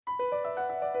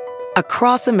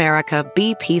Across America,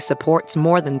 BP supports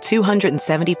more than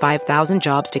 275,000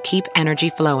 jobs to keep energy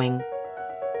flowing.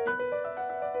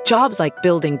 Jobs like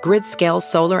building grid-scale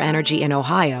solar energy in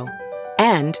Ohio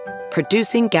and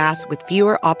producing gas with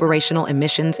fewer operational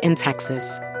emissions in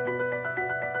Texas.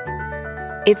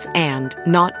 It's and,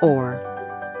 not or.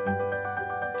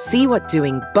 See what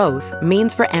doing both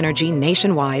means for energy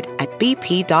nationwide at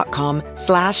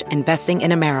bp.com/investing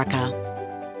in America.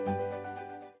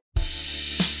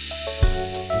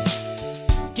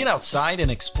 Get outside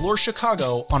and explore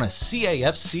Chicago on a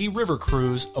CAFC river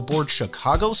cruise aboard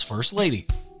Chicago's First Lady.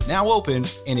 Now open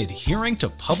and adhering to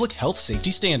public health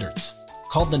safety standards.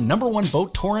 Called the #1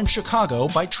 boat tour in Chicago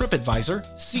by TripAdvisor,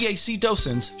 CAC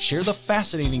docents share the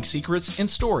fascinating secrets and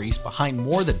stories behind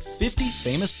more than 50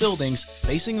 famous buildings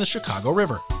facing the Chicago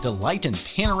River. Delight in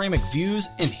panoramic views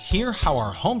and hear how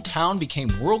our hometown became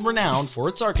world-renowned for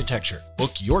its architecture.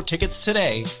 Book your tickets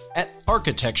today at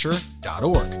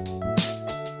architecture.org.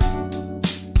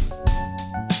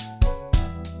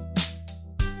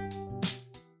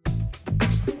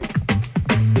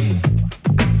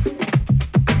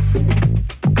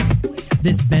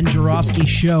 This Ben Joravsky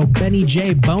Show Benny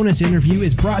J bonus interview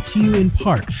is brought to you in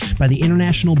part by the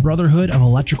International Brotherhood of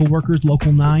Electrical Workers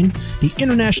Local 9, the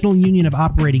International Union of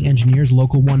Operating Engineers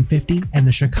Local 150, and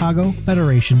the Chicago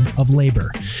Federation of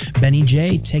Labor. Benny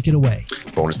J, take it away.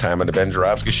 Bonus time on the Ben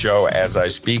Joravsky Show. As I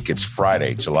speak, it's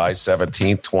Friday, July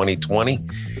 17th, 2020.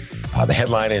 The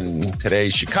headline in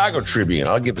today's Chicago Tribune,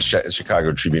 I'll give the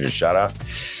Chicago Tribune a shout out.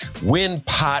 Win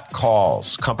Pot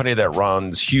Calls, company that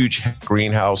runs huge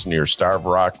greenhouse near Starved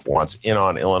Rock, wants in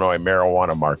on Illinois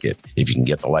marijuana market if you can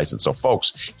get the license. So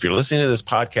folks, if you're listening to this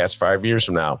podcast 5 years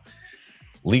from now,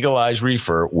 legalized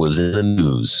reefer was in the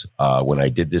news when I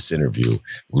did this interview.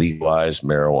 Legalized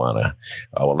marijuana.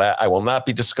 I will not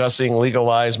be discussing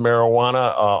legalized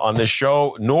marijuana on this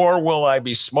show, nor will I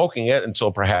be smoking it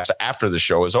until perhaps after the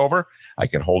show is over. I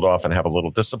can hold off and have a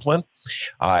little discipline.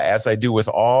 As I do with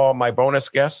all my bonus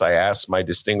guests, I ask my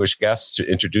distinguished guests to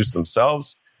introduce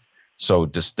themselves. So,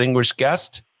 distinguished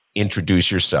guest,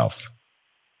 introduce yourself.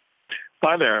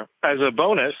 Hi there. As a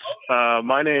bonus,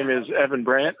 my name is Evan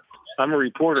Brandt. I'm a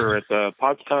reporter at the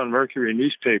Pottstown Mercury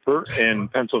newspaper in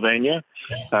Pennsylvania,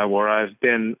 where I've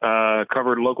been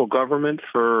covered local government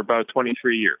for about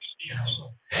 23 years.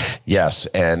 Yes.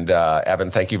 And Evan,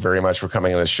 thank you very much for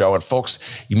coming on the show. And folks,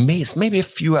 maybe a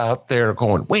few out there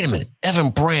going, wait a minute,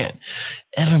 Evan Brandt.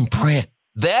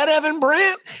 That Evan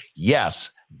Brandt?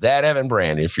 Yes, that Evan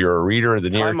Brandt. If you're a reader of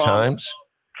the New York Times.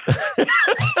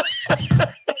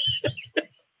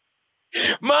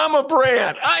 Mama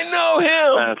Brandt, I know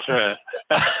him. That's right.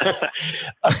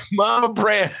 Mama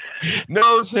Brandt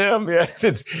knows him.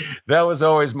 Yes, that was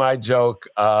always my joke.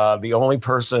 The only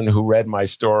person who read my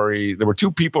story, there were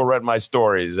two people who read my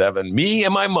stories, Evan, me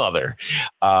and my mother.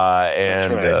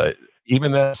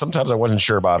 Even then, sometimes I wasn't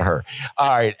sure about her. All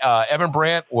right. Evan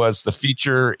Brandt was the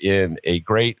feature in a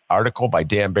great article by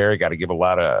Dan Barry. Got to give a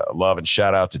lot of love and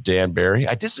shout out to Dan Barry.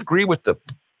 I disagree with the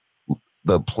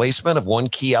placement of one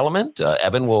key element.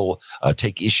 Evan will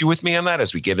take issue with me on that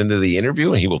as we get into the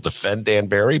interview, and he will defend Dan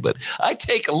Barry. But I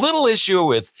take a little issue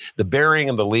with the burying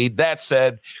of the lead. That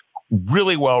said,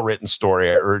 really well-written story.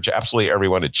 I urge absolutely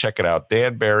everyone to check it out.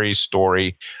 Dan Barry's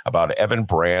story about Evan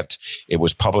Brandt. It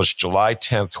was published July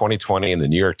 10th, 2020 in the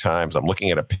New York Times. I'm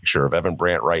looking at a picture of Evan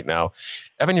Brandt right now.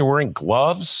 Evan, you're wearing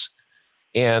gloves.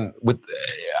 And with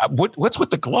what's with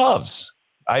the gloves?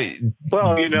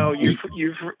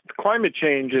 Climate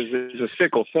change is a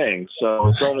fickle thing. So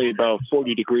it's only about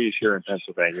 40 degrees here in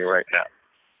Pennsylvania right now.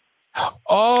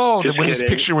 Oh, when this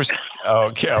picture was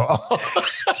okay.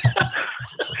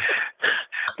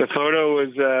 The photo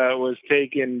was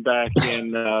taken back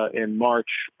in March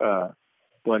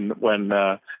when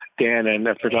Dan and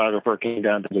a photographer came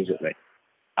down to visit me.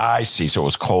 I see. So it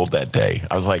was cold that day.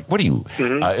 I was like, what are you?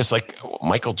 Mm-hmm. It's like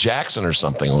Michael Jackson or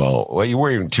something. Well, you're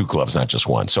wearing two gloves, not just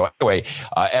one. So anyway,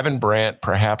 Evan Brandt,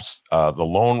 perhaps the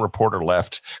lone reporter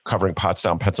left covering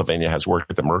Pottstown, Pennsylvania, has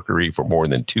worked at the Mercury for more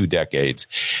than 2 decades.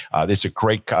 This is a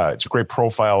great, it's a great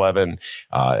profile, Evan,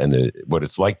 and what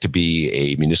it's like to be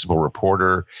a municipal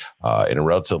reporter in a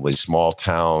relatively small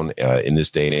town in this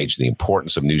day and age, the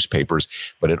importance of newspapers,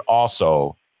 but it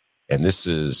also, and this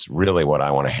is really what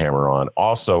I want to hammer on,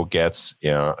 also gets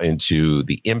into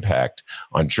the impact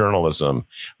on journalism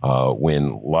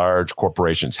when large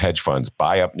corporations, hedge funds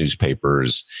buy up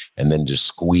newspapers and then just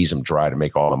squeeze them dry to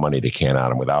make all the money they can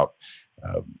out of them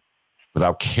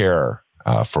without care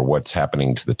for what's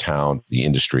happening to the town, the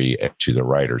industry, and to the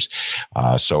writers.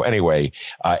 So anyway,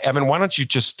 Evan, why don't you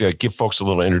just give folks a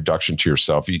little introduction to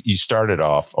yourself? You started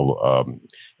off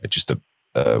just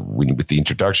with the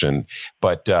introduction.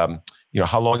 But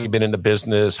how long you been in the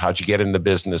business? How'd you get in the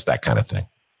business? That kind of thing.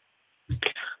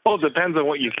 Well, it depends on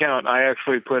what you count. I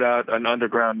actually put out an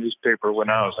underground newspaper when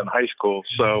I was in high school,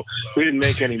 so we didn't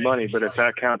make any money. But if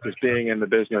that counts as being in the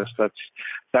business,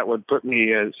 that would put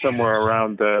me somewhere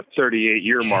around the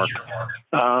 38-year mark.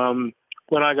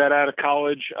 When I got out of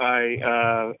college,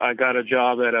 I got a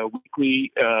job at a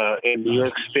weekly in New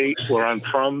York State, where I'm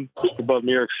from, just above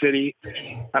New York City.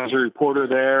 I was a reporter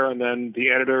there, and then the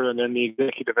editor, and then the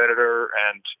executive editor,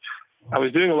 and I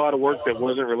was doing a lot of work that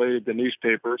wasn't related to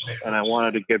newspapers, and I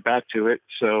wanted to get back to it.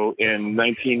 So in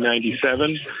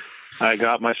 1997, I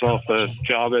got myself a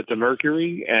job at the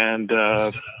Mercury and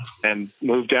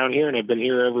moved down here, and I've been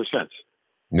here ever since.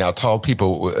 Now, tell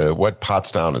people what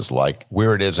Pottstown is like,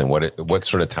 where it is, and what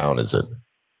sort of town is it?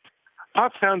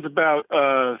 Pottstown's about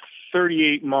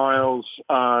 38 miles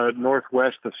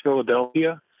northwest of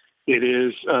Philadelphia. It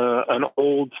is an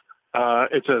old.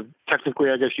 Technically,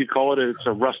 I guess you'd call it's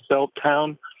a Rust Belt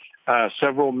town.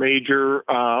 Several major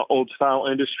old-style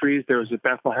industries. There's a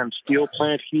Bethlehem steel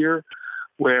plant here,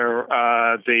 where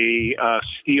the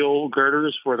steel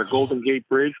girders for the Golden Gate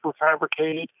Bridge were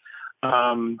fabricated.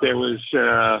 There was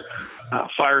a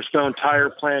Firestone tire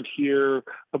plant here,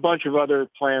 a bunch of other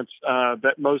plants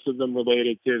that most of them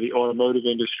related to the automotive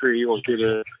industry or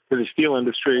to the steel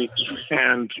industry,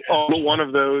 and all but one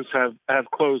of those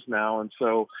have closed now, and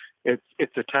so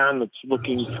it's a town that's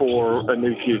looking for a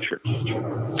new future.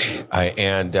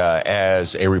 And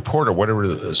as a reporter, what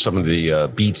are some of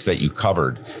the beats that you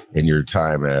covered in your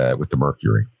time with the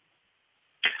Mercury?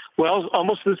 Well,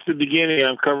 almost since the beginning,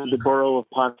 I've covered the borough of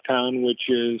Pottstown, which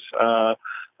is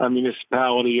a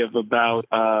municipality of about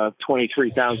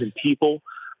 23,000 people.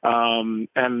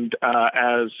 And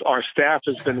as our staff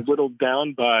has been whittled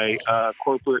down by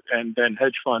corporate and then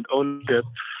hedge fund ownership,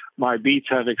 my beats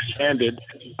have expanded.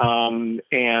 And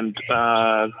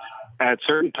at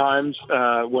certain times,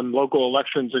 when local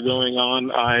elections are going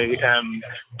on, I am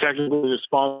technically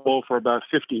responsible for about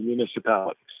 50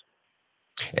 municipalities.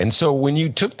 And so when you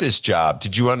took this job,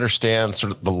 did you understand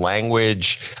sort of the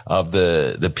language of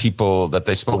the people that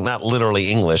they spoke? Not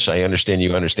literally English. I understand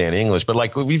you understand English, but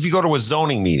like if you go to a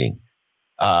zoning meeting,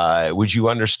 would you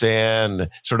understand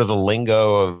sort of the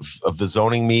lingo of the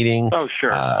zoning meeting? Oh,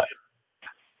 sure.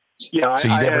 Yeah, so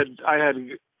I had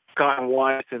gotten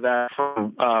wise to that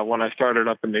from when I started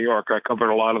up in New York. I covered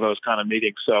a lot of those kind of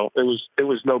meetings, so it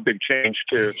was no big change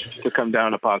to come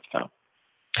down to Pottstown.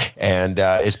 And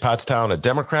is Pottstown a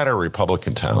Democrat or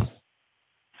Republican town?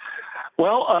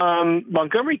 Well,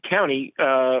 Montgomery County,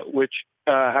 which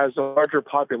has a larger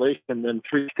population than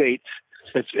 3 states,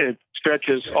 it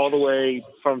stretches all the way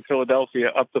from Philadelphia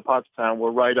up to Pottstown.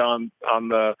 We're right on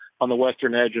the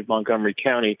western edge of Montgomery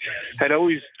County. Had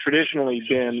always traditionally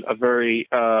been a very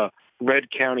red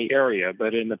county area,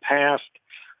 but in the past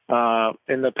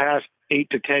 8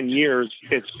 to 10 years,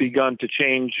 it's begun to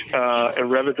change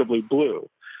irrevocably blue.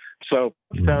 So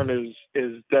Pottstown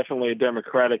is definitely a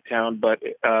Democratic town, but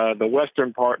the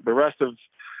western part, the rest of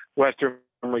western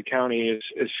Montgomery County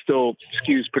is still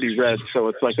skews pretty red. So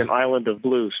it's like an island of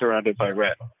blue surrounded by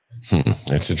red.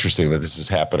 It's interesting that this is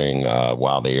happening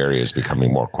while the area is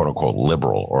becoming more quote unquote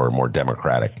liberal or more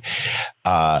democratic.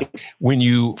 When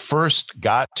you first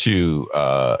got to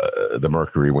the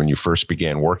Mercury, when you first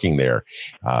began working there,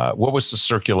 what was the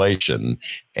circulation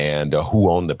and who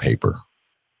owned the paper?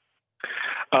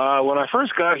 When I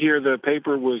first got here, the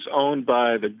paper was owned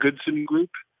by the Goodson Group,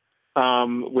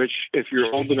 which, if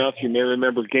you're old enough, you may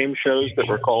remember game shows that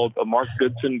were called a Mark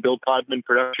Goodson, Bill Podman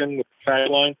production with the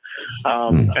tagline.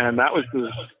 And that was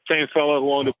the same fellow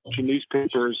who owned a bunch of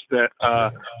newspapers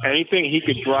that anything he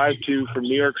could drive to from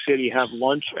New York City, have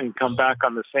lunch, and come back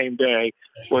on the same day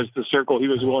was the circle he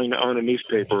was willing to own a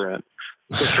newspaper in.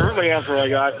 So shortly after I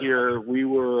got here, we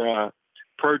were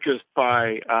purchased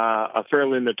by a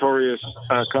fairly notorious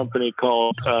company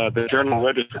called the Journal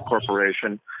Register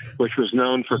Corporation, which was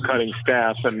known for cutting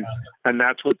staff, and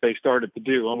that's what they started to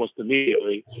do almost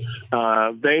immediately.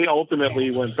 They ultimately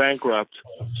went bankrupt,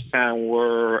 and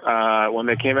were when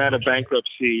they came out of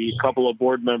bankruptcy, a couple of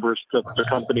board members took the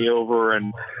company over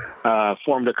and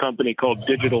formed a company called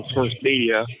Digital First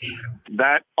Media.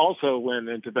 That also went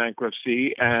into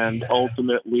bankruptcy, and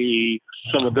ultimately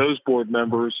some of those board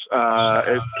members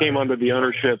it came under the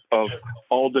ownership of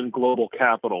Alden Global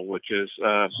Capital, which is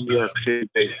a New York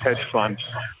City-based hedge fund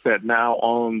that now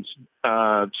owns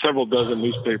several dozen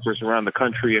newspapers around the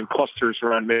country and clusters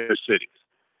around major cities.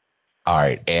 All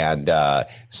right. And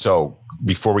so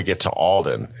before we get to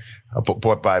Alden,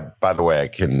 but by the way, I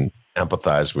can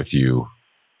empathize with you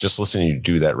just listening to you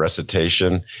do that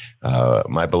recitation,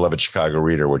 my beloved Chicago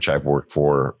Reader, which I've worked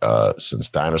for since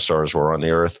dinosaurs were on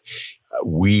the earth,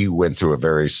 we went through a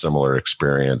very similar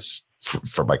experience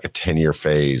for like a 10-year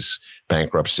phase,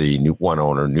 bankruptcy, one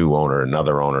owner, new owner,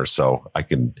 another owner. So I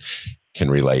can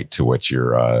relate to what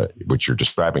you're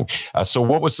describing. So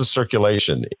what was the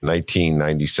circulation in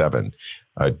 1997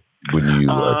 when you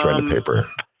joined the paper?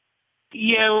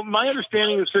 Yeah, my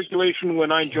understanding of circulation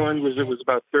when I joined was it was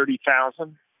about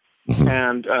 30,000. Mm-hmm.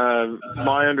 And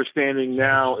my understanding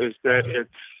now is that it's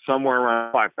somewhere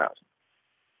around 5,000.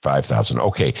 5,000.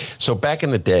 Okay. So back in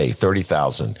the day,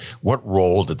 30,000, what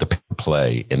role did the paper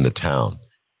play in the town,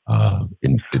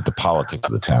 did the politics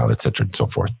of the town, et cetera, and so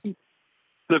forth?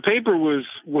 The paper was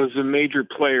a major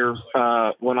player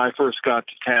when I first got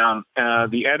to town.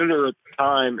 The editor at the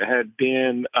time had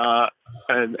been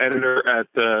an editor at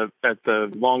the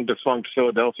long defunct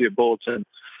Philadelphia Bulletin,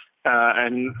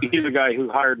 and he's a guy who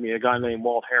hired me, a guy named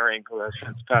Walt Herring, who has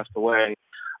since passed away.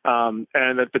 And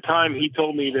at the time, he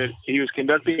told me that he was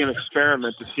conducting an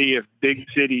experiment to see if big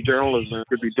city journalism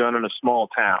could be done in a small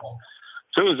town.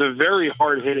 So it was a very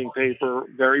hard-hitting paper,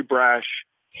 very brash.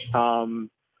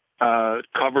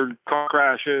 Covered car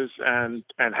crashes and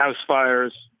house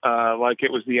fires like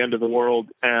it was the end of the world,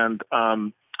 and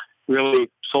really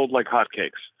sold like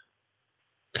hotcakes.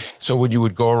 So when you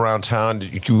would go around town,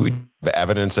 did you have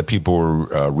evidence that people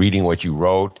were reading what you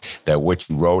wrote, that what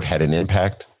you wrote had an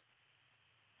impact?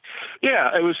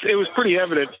 Yeah, it was pretty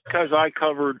evident because I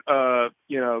covered the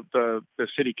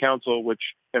city council, which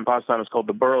in Pottstown is called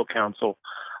the Borough Council.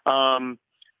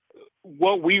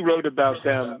 What we wrote about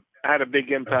them had a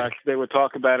big impact. They would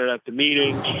talk about it at the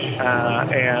meeting,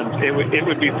 and it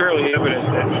would be fairly evident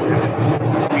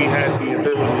that we had the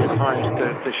ability at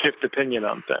times to shift opinion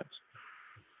on things.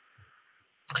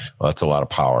 Well, that's a lot of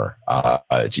power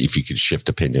if you could shift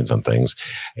opinions on things.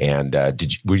 And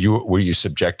were you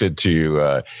subjected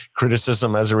to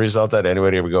criticism as a result of that?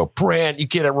 Anybody ever go, Brandt, you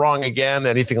get it wrong again?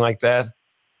 Anything like that?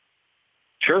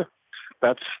 Sure,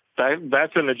 that's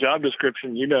in the job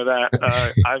description. You know that.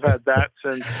 I've had that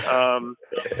since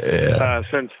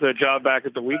the job back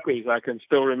at the weeklies. I can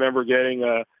still remember getting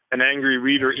an angry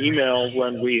reader email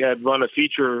when we had run a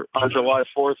feature on July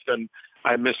 4th and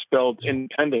I misspelled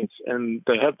independence in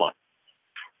the headline.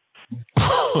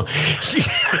 So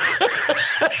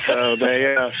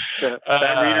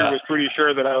that reader was pretty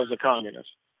sure that I was a communist.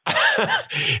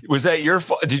 Was that your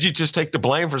fault? Did you just take the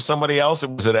blame for somebody else,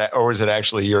 or was it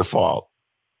actually your fault?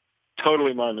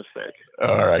 Totally my mistake.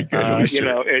 All right, good.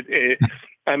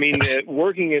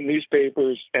 Working in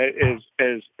newspapers is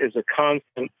a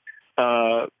constant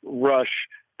rush,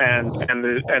 and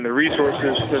the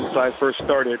resources since I first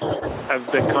started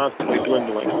have been constantly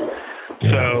dwindling.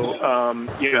 Yeah. So,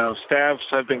 staffs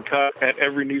have been cut at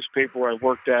every newspaper I've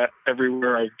worked at,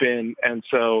 everywhere I've been, and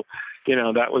so,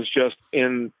 that was just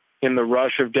in the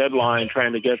rush of deadline,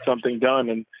 trying to get something done,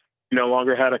 and no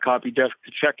longer had a copy desk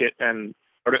to check it, and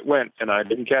it went, and I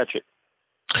didn't catch it.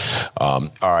 All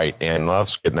right, and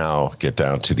let's get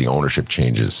down to the ownership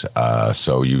changes.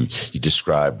 So you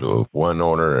described one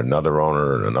owner, another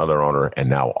owner, and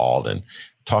now Alden.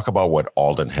 Talk about what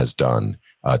Alden has done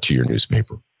to your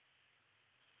newspaper.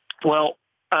 Well,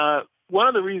 one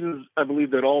of the reasons I believe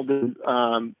that Alden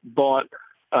bought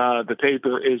the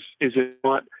paper is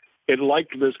it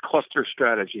liked this cluster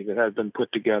strategy that has been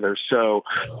put together. So,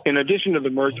 in addition to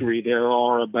the Mercury, there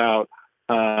are about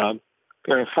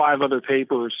there are 5 other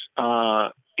papers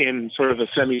in sort of a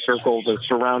semicircle that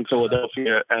surround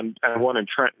Philadelphia, and one in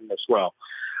Trenton as well.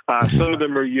 Some of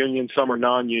them are union, some are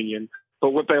non-union. But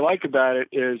what they like about it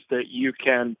is that you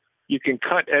can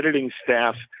cut editing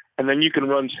staff, and then you can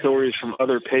run stories from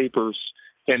other papers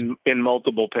in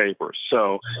multiple papers.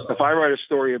 So if I write a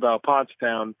story about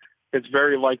Pottstown, it's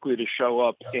very likely to show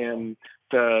up in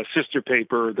the sister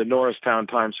paper, the Norristown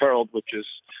Times-Herald, which is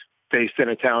based in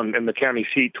a town in the county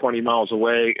seat 20 miles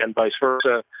away, and vice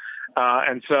versa.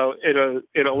 And so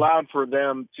it allowed for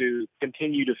them to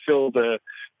continue to fill the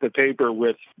paper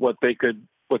with what they could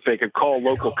call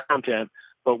local content,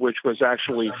 but which was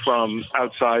actually from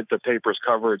outside the paper's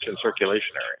coverage and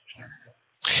circulation area.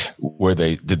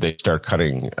 Did they start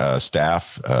cutting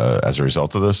staff as a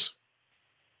result of this?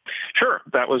 Sure,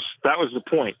 that was the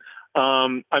point.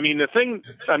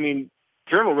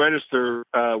 Journal Register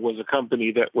was a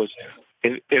company that was,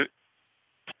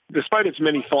 despite its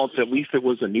many faults, at least it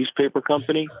was a newspaper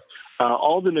company.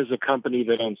 Alden is a company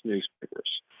that owns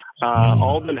newspapers.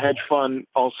 Alden Hedge Fund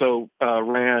also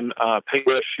ran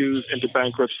Payless Shoes into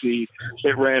bankruptcy.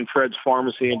 It ran Fred's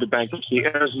Pharmacy into bankruptcy.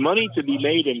 And there's money to be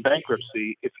made in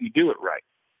bankruptcy if you do it right.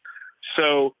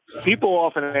 So people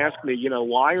often ask me,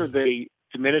 why are they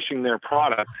diminishing their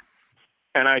product?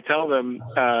 And I tell them,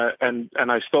 and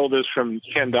I stole this from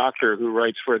Ken Doctor, who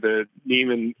writes for the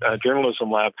Neiman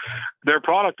Journalism Lab, their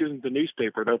product isn't the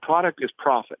newspaper. Their product is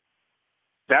profit.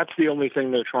 That's the only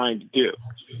thing they're trying to do.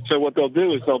 So what they'll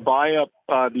do is they'll buy up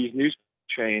these news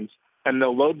chains and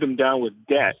they'll load them down with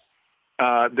debt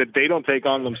that they don't take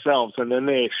on themselves, and then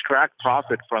they extract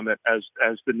profit from it as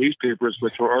the newspapers,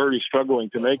 which were already struggling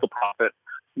to make a profit,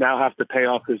 now have to pay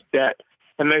off this debt,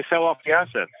 and they sell off the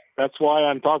assets. That's why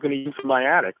I'm talking to you from my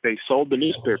attic. They sold the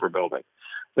newspaper building.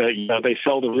 They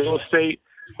sell the real estate.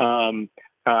 When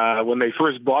they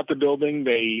first bought the building,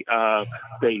 they bought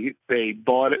it. They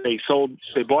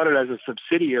bought it as a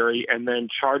subsidiary and then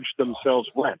charged themselves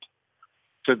rent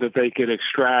so that they could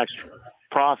extract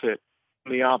profit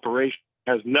from the operation.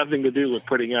 It has nothing to do with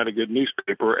putting out a good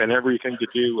newspaper and everything to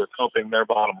do with helping their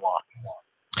bottom line.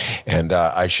 And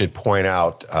I should point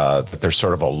out that there's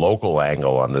sort of a local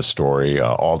angle on this story.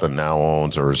 Alden now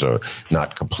owns, or is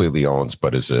not completely owns,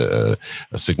 but is a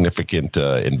significant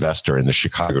investor in the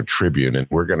Chicago Tribune. And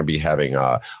we're going to be having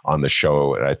on the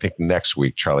show, I think next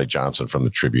week, Charlie Johnson from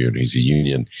the Tribune. He's a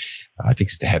union. I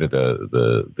think he's the head of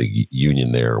the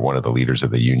union there, one of the leaders of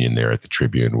the union there at the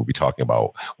Tribune. We'll be talking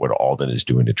about what Alden is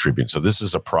doing to Tribune. So this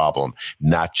is a problem,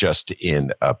 not just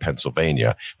in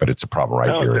Pennsylvania, but it's a problem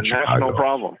here in Chicago. It's a national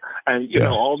problem. And,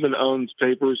 Alden owns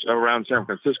papers around San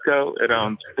Francisco. It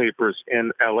owns papers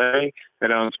in L.A.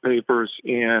 It owns papers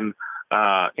in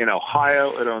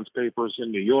Ohio. It owns papers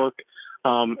in New York.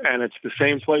 And it's the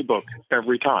same playbook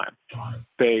every time.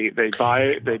 They buy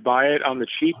it on the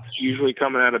cheap, usually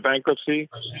coming out of bankruptcy,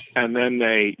 and then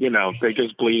they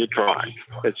just bleed it dry.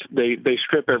 They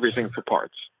strip everything for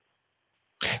parts.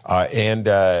 And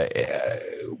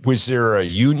was there a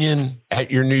union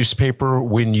at your newspaper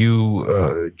when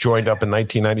you joined up in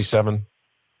 1997?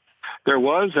 There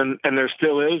was, and there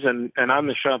still is, and I'm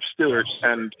the shop steward,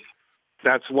 and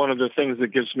that's one of the things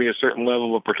that gives me a certain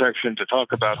level of protection to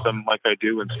talk about them like I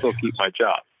do and still keep my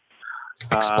job.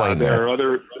 Explain that. There are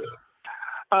other,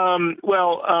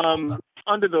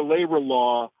 under the labor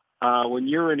law, when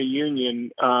you're in a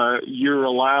union, you're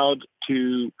allowed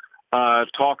to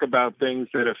talk about things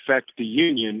that affect the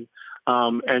union,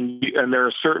 and there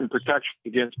are certain protections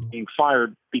against being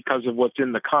fired because of what's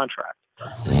in the contract.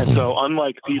 And so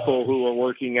unlike people who are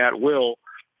working at will,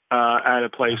 at a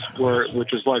place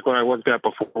which is like when I worked at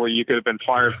before, where you could have been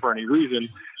fired for any reason,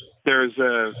 there's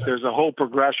a whole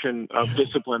progression of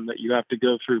discipline that you have to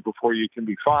go through before you can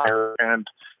be fired. And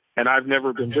I've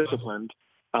never been disciplined,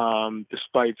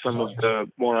 despite some of the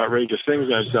more outrageous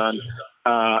things I've done.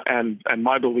 And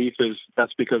my belief is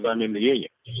that's because I'm in the union.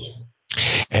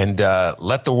 And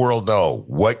let the world know,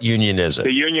 what union is it?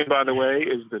 The union, by the way,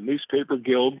 is the Newspaper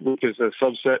Guild, which is a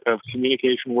subset of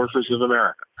Communication Workers of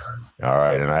America. All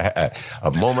right, and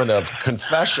a moment of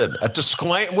confession, a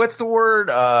disclaimer. What's the word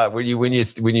when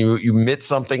you admit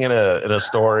something in a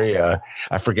story?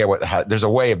 I forget there's a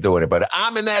way of doing it, but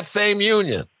I'm in that same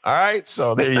union. All right,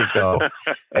 so there you go,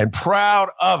 and proud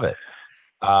of it.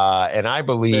 And I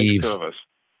believe,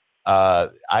 I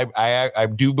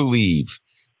do believe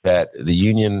that the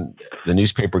union, the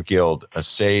Newspaper Guild,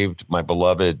 saved my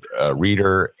beloved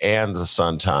Reader and the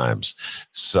Sun-Times,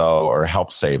 or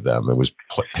helped save them. It was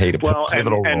played a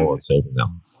pivotal role in saving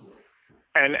them.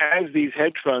 And as these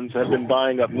hedge funds have been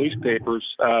buying up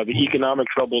newspapers, the economic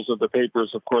troubles of the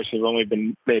papers, of course, have only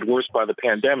been made worse by the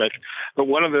pandemic. But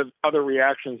one of the other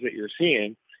reactions that you're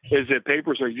seeing is that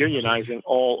papers are unionizing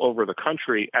all over the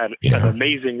country at an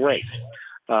amazing rate.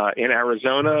 In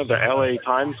Arizona, the LA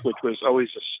Times, which was always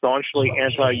a staunchly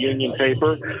anti-union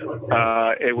paper,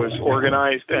 it was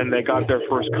organized and they got their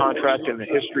first contract in the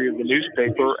history of the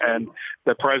newspaper. And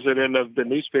the president of the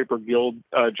Newspaper Guild,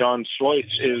 John Schloitz,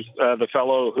 is the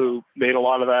fellow who made a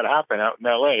lot of that happen out in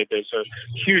LA. There's a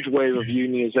huge wave of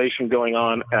unionization going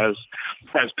on as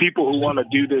people who want to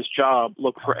do this job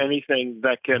look for anything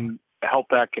that can help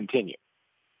that continue.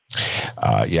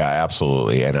 Yeah,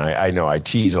 absolutely. And I know I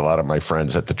tease a lot of my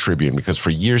friends at the Tribune because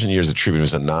for years and years, the Tribune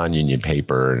was a non-union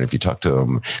paper. And if you talk to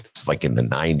them, it's like in the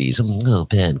 90s. Oh,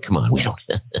 Ben, come on.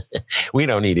 We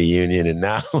don't need a union. And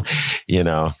now,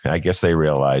 I guess they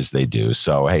realize they do.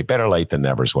 So, hey, better late than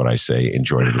never is what I say.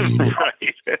 Enjoy the union.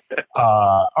 Right.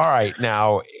 All right.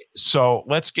 Now, so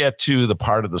let's get to the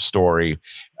part of the story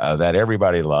that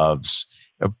everybody loves.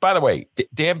 By the way,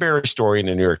 Dan Barry's story in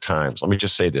the New York Times, let me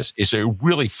just say this, is a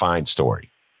really fine story.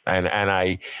 And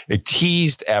I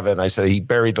teased Evan. I said he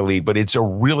buried the lead, but it's a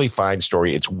really fine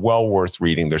story. It's well worth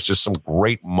reading. There's just some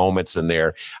great moments in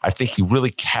there. I think he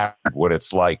really captured what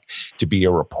it's like to be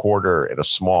a reporter in a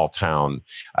small town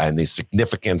and the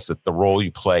significance that the role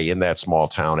you play in that small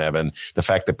town, Evan, the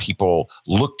fact that people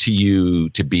look to you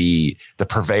to be the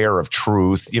purveyor of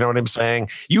truth. You know what I'm saying?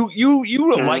 You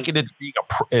liken it to being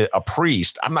a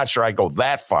priest. I'm not sure I go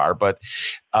that far, but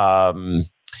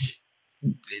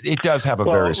it does have a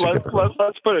very significant.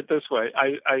 Let's put it this way.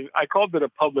 I called it a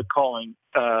public calling,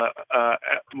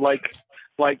 like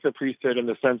the priesthood, in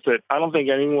the sense that I don't think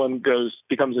anyone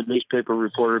becomes a newspaper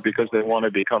reporter because they want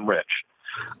to become rich.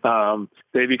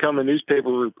 They become a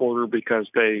newspaper reporter because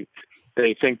they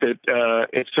think that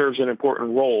it serves an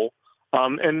important role.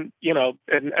 And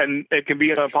it can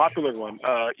be an unpopular one.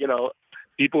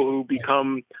 People who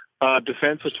become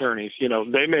defense attorneys,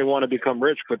 they may want to become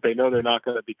rich, but they know they're not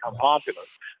going to become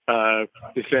popular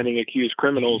defending accused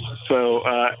criminals. So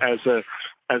as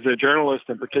a journalist,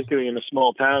 and particularly in a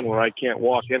small town where I can't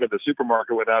walk into the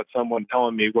supermarket without someone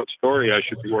telling me what story I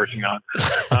should be working on,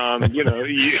 you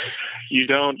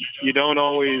don't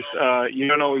always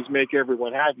make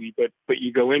everyone happy, but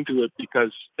you go into it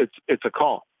because it's a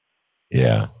call.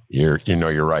 Yeah, you're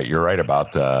right. You're right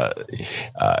about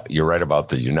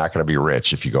you're not going to be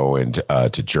rich if you go into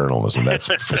to journalism. That's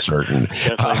for certain.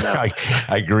 I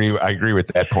agree with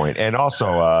that point. And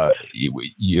also,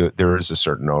 there is a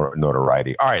certain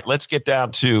notoriety. All right, let's get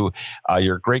down to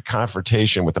your great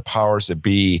confrontation with the powers that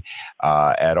be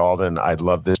at Alden. I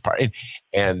love this part.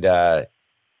 And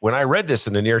when I read this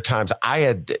in the New York Times,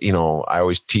 I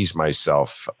always tease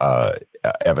myself,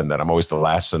 Evan, that I'm always the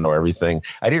last to know everything.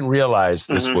 I didn't realize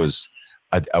this was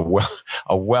a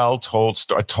well-told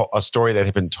story, a story that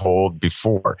had been told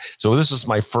before. So this was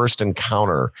my first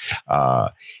encounter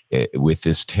with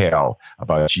this tale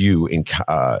about you in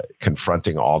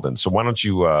confronting Alden. So why don't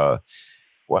you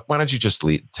just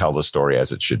tell the story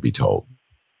as it should be told?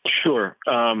 Sure.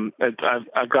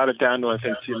 I've got it down to, I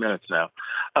think, 2 minutes now.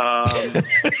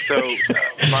 So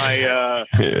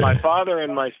my father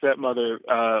and my stepmother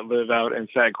live out in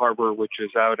Sag Harbor, which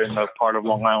is out in a part of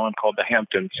Long Island called the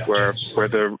Hamptons, where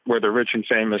the rich and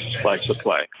famous like to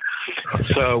play.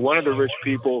 So one of the rich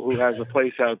people who has a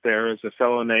place out there is a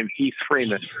fellow named Heath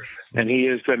Freeman, and he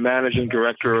is the managing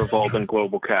director of Alden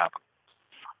Global Cap.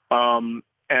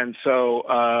 And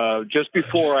so just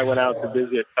before I went out to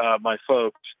visit my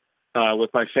folks with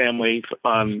my family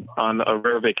on a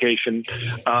rare vacation,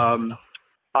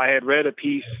 I had read a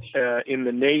piece in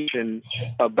The Nation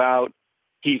about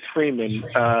Heath Freeman.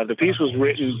 The piece was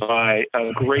written by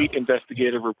a great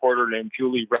investigative reporter named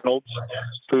Julie Reynolds,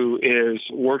 who is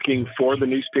working for the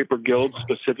Newspaper Guild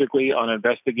specifically on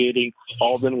investigating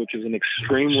Alden, which is an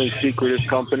extremely secretive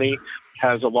company,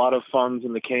 has a lot of funds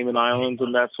in the Cayman Islands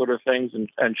and that sort of things,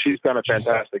 and she's done a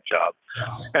fantastic job.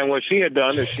 And what she had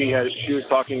done is she was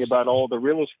talking about all the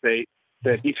real estate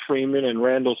that Heath Freeman and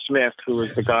Randall Smith, who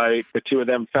was the guy, the two of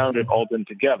them founded Alden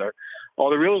together, all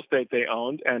the real estate they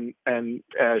owned, and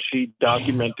she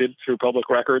documented through public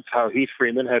records how Heath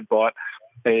Freeman had bought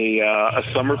a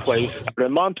summer place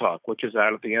in Montauk, which is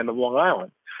out at the end of Long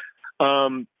Island.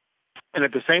 And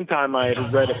at the same time, I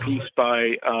had read a piece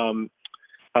by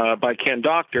Ken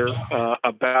Doctor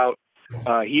about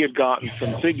he had gotten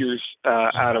some figures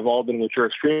out of Alden, which are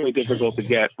extremely difficult to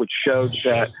get, which showed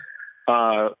that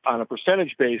on a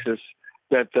percentage basis,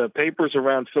 that the papers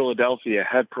around Philadelphia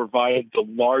had provided the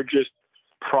largest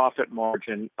profit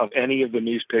margin of any of the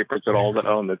newspapers that Alden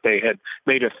owned, that they had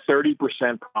made a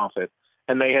 30% profit.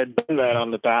 And they had done that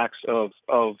on the backs of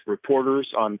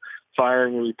reporters, on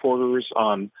firing reporters,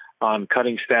 on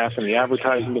cutting staff in the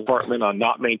advertising department, on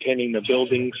not maintaining the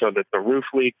building so that the roof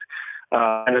leaked.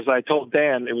 And as I told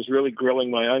Dan, it was really grilling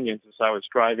my onions as I was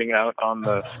driving out on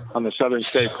the Southern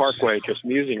State Parkway, just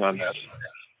musing on this.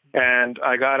 And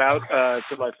I got out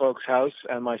to my folks' house,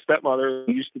 and my stepmother,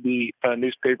 who used to be a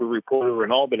newspaper reporter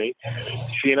in Albany,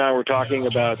 she and I were talking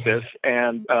about this.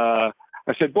 And I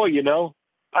said, boy,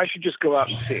 I should just go out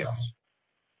and see him.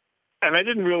 And I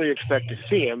didn't really expect to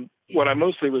see him. What I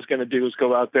mostly was going to do was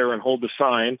go out there and hold the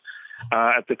sign.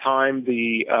 At the time,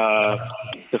 the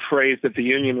phrase that the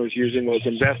union was using was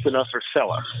 "invest in us or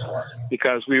sell us,"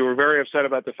 because we were very upset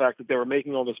about the fact that they were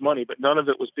making all this money, but none of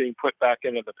it was being put back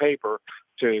into the paper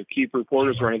to keep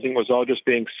reporters or anything. It was all just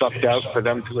being sucked out for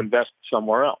them to invest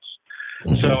somewhere else.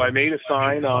 So I made a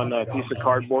sign on a piece of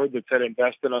cardboard that said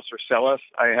 "invest in us or sell us."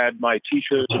 I had my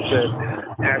T-shirt that said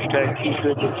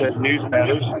 #T-shirt that said "News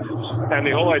Matters," and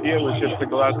the whole idea was just to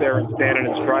go out there and stand in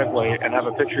his driveway and have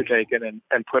a picture taken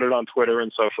and put it on Twitter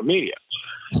and social media.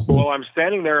 While I'm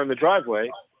standing there in the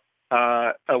driveway,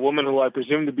 a woman who I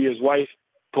presume to be his wife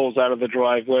pulls out of the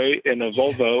driveway in a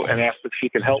Volvo and asked if she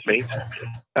could help me.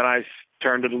 And I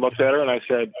turned and looked at her and I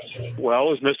said,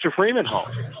 well, is Mr. Freeman home?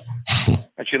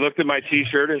 And she looked at my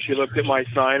T-shirt and she looked at my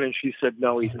sign and she said,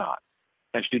 no, he's not.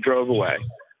 And she drove away.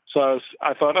 So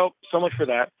I thought, oh, so much for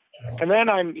that. And then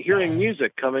I'm hearing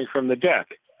music coming from the deck.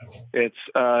 It's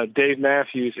Dave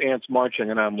Matthews' Ants Marching.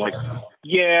 And I'm like,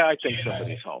 yeah, I think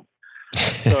somebody's home.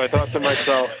 So I thought to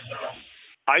myself,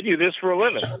 I do this for a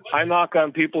living. I knock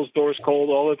on people's doors cold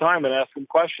all the time and ask them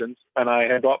questions. And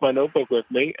I had brought my notebook with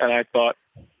me and I thought,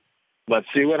 let's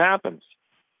see what happens.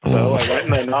 So I went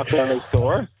and I knocked on his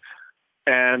door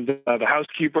and the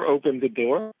housekeeper opened the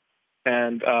door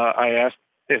and I asked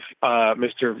if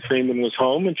Mr. Freeman was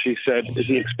home and she said, is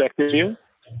he expecting you?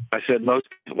 I said, most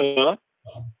definitely not.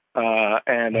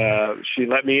 And she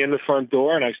let me in the front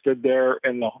door and I stood there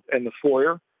in the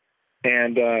foyer.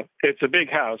 And it's a big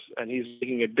house, and he's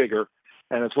making it bigger.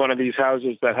 And it's one of these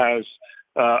houses that has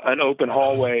an open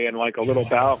hallway and like a little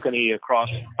balcony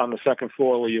across on the second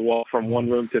floor where you walk from one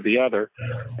room to the other.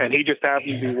 And he just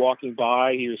happened to be walking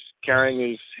by. He was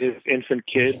carrying his infant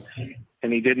kid,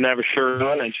 and he didn't have a shirt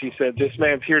on. And she said, this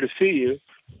man's here to see you.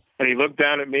 And he looked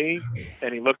down at me,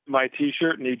 and he looked at my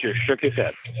T-shirt, and he just shook his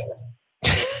head.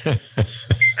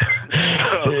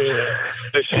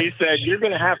 So she said, you're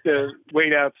going to have to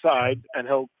wait outside and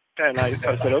I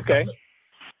said, okay.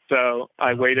 So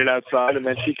I waited outside and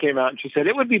then she came out and she said,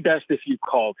 it would be best if you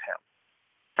called him.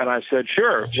 And I said,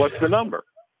 sure. What's the number?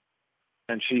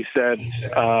 And she said,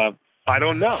 I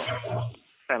don't know.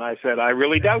 And I said, I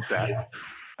really doubt that.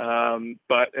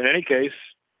 But in any case,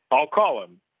 I'll call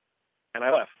him. And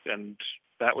I left and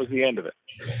that was the end of it.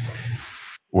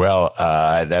 Well,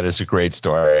 that is a great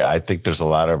story. I think there's a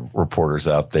lot of reporters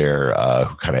out there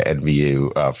who kind of envy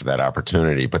you for that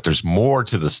opportunity. But there's more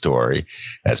to the story.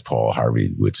 As Paul Harvey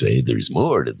would say, there's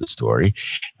more to the story.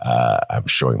 I'm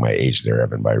showing my age there,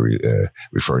 Evan, by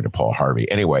referring to Paul Harvey.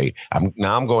 Anyway, I'm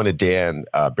going to Dan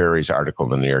Barry's article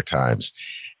in the New York Times.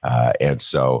 And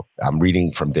so I'm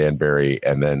reading from Dan Barry,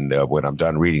 and then when I'm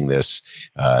done reading this,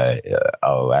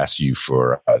 I'll ask you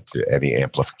for any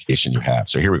amplification you have.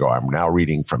 So here we go. I'm now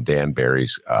reading from Dan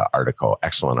Barry's article,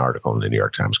 excellent article in the New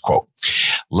York Times. Quote,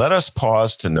 let us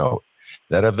pause to note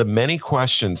that of the many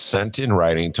questions sent in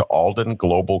writing to Alden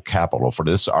Global Capital for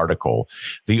this article,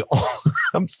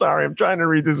 I'm sorry, I'm trying to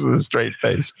read this with a straight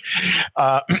face.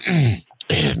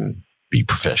 Be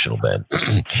professional, Ben.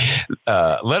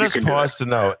 Let us pause to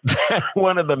note that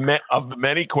one of the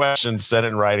many questions sent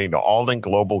in writing to Alden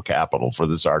Global Capital for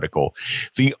this article,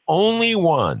 the only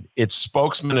one its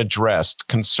spokesman addressed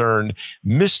concerned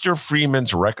Mr.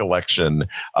 Freeman's recollection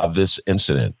of this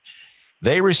incident.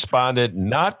 They responded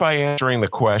not by answering the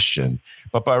question,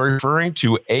 but by referring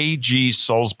to A.G.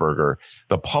 Sulzberger,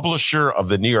 the publisher of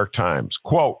the New York Times.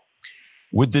 Quote,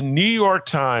 would the New York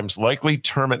Times likely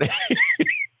terminate...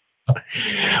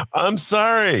 I'm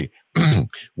sorry.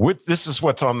 This is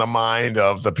what's on the mind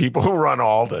of the people who run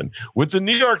Alden. Would the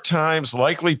New York Times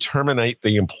likely terminate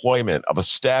the employment of a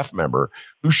staff member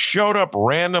who showed up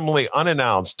randomly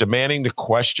unannounced demanding to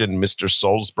question Mr.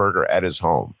 Sulzberger at his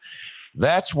home?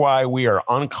 That's why we are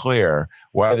unclear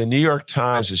why the New York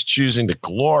Times is choosing to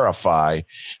glorify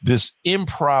this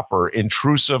improper,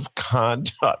 intrusive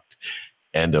conduct.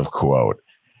 End of quote.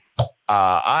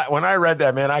 When I read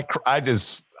that, man,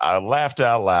 I laughed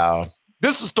out loud.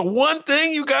 This is the one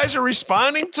thing you guys are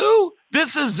responding to?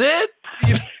 This is it?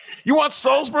 You want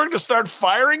Sulzberg to start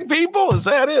firing people? Is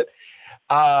that it?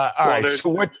 All right.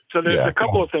 So there's a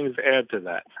couple of things to add to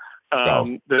that.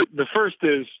 The first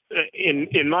is,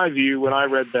 in my view, when I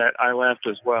read that, I laughed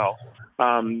as well.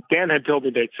 Dan had told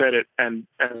me they'd said it and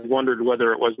wondered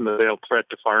whether it wasn't a veiled threat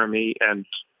to fire me. And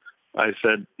I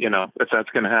said, if that's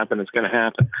going to happen, it's going to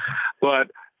happen. But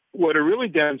what it really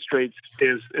demonstrates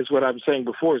is what I was saying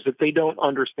before, is that they don't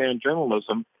understand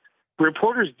journalism.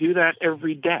 Reporters do that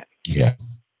every day. Yeah.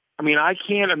 I mean, I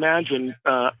can't imagine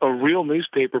a real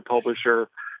newspaper publisher,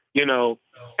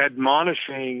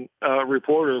 admonishing a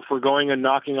reporter for going and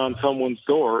knocking on someone's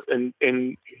door in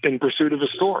pursuit of a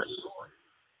story.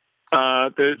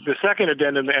 The second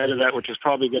addendum to add to that, which is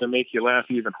probably going to make you laugh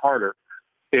even harder,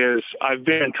 is I've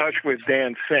been in touch with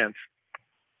Dan since.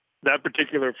 That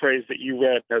particular phrase that you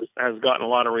read has gotten a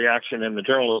lot of reaction in the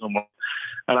journalism world.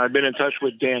 And I've been in touch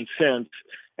with Dan since,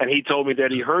 and he told me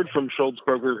that he heard from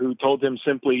Sulzberger, who told him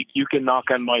simply, you can knock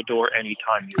on my door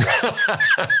anytime you want.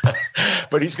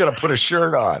 But he's going to put a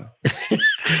shirt on.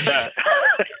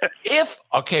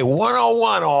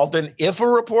 101, Alden, if a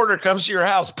reporter comes to your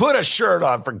house, put a shirt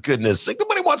on, for goodness sake.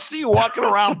 Nobody wants to see you walking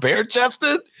around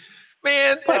bare-chested.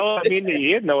 Man, Well, I mean,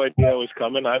 he had no idea it was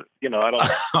coming. I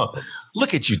don't.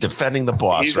 Look at you defending the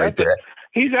boss He's right there.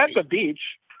 He's at the beach.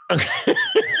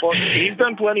 Well, he's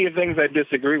done plenty of things I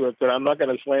disagree with, but I'm not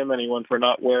going to slam anyone for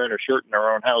not wearing a shirt in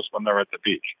their own house when they're at the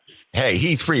beach. Hey,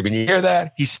 Heath Friedman, you hear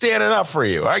that? He's standing up for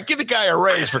you. All right, give the guy a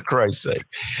raise for Christ's sake.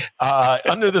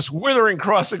 Under this withering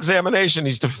cross-examination,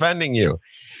 he's defending you.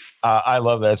 I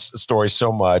love that story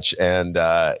so much. And,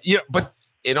 but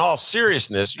in all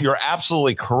seriousness, you're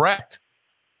absolutely correct.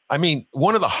 I mean,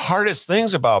 one of the hardest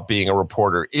things about being a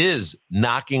reporter is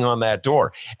knocking on that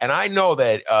door. And I know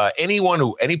that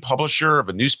any publisher of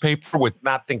a newspaper would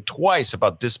not think twice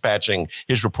about dispatching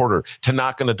his reporter to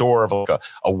knock on the door of like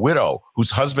a widow whose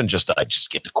husband just died. Just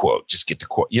get the quote.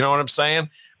 You know what I'm saying?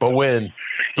 But when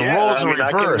the roles are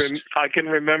reversed. I can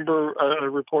remember a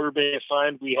reporter being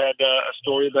assigned. We had a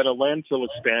story about a landfill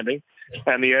expanding,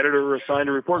 and the editor assigned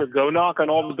a reporter, go knock on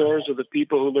all the doors of the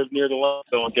people who live near the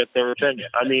landfill and get their opinion.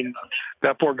 I mean,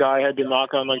 that poor guy had to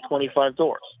knock on like 25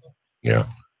 doors. Yeah.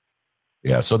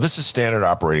 Yeah. So this is standard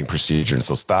operating procedure. And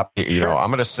so stop, I'm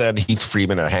going to send Heath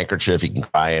Friedman a handkerchief. He can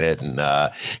cry in it and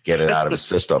get it out of his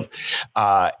system.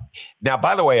 Now,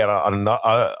 by the way, on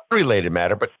a related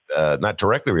matter, but not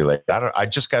directly related, I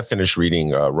just got finished reading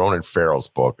Ronan Farrell's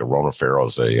book. Ronan Farrell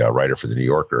is a writer for The New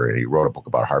Yorker, and he wrote a book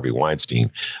about Harvey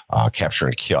Weinstein, Capture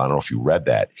and Kill. I don't know if you read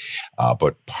that,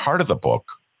 but part of the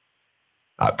book,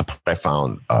 the part I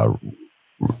found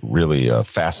really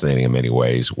fascinating in many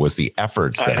ways was the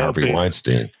efforts that Harvey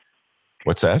Weinstein.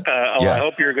 What's that? I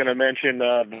hope you're going to mention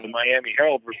the Miami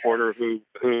Herald reporter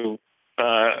who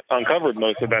uncovered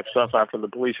most of that stuff after the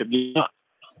police had given up.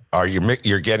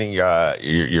 You're getting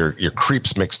your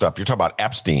creeps mixed up. You're talking about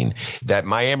Epstein. That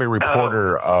Miami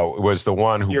reporter was the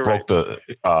one who broke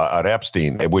on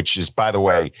Epstein, which is, by the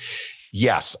way,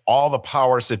 yes, all the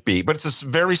powers that be. But it's a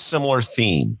very similar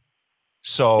theme.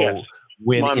 So yes.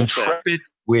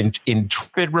 When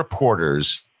intrepid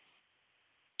reporters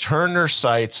turn their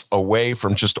sights away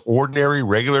from just ordinary,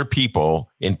 regular people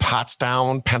in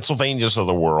Pottstown, Pennsylvania's of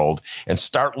the world, and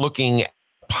start looking at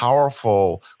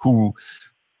powerful who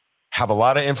have a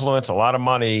lot of influence, a lot of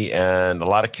money, and a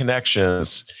lot of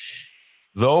connections,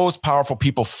 those powerful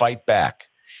people fight back.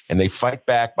 And they fight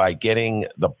back by getting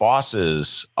the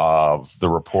bosses of the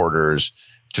reporters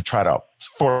to try to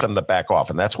force them to back off.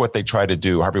 And that's what they try to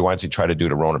do. Harvey Weinstein tried to do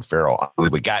to Ronan Farrell.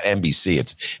 We got NBC.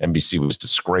 NBC was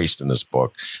disgraced in this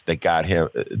book. They got him.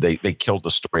 They killed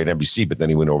the story at NBC, but then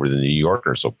he went over to the New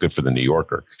Yorker. So good for the New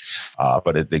Yorker.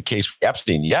 But in the case of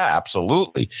Epstein, yeah,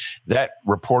 absolutely. That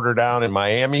reporter down in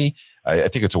Miami, I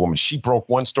think it's a woman. She broke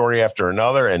one story after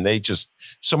another, and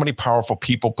so many powerful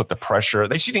people put the pressure.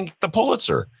 She didn't get the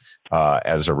Pulitzer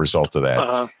as a result of that.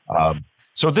 Uh-huh.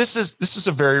 So this is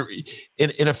a very,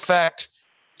 in effect,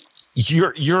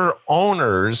 your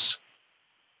owners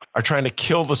are trying to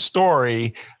kill the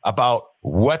story about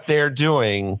what they're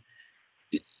doing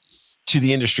to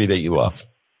the industry that you love.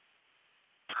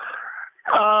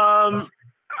 Trying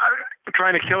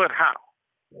to kill it how?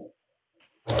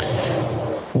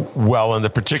 Well, in the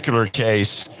particular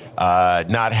case,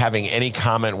 not having any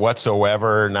comment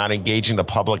whatsoever, not engaging the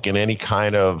public in any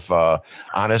kind of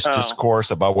honest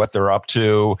discourse about what they're up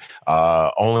to,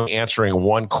 only answering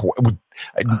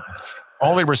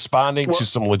only responding to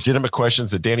some legitimate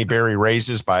questions that Danny Barry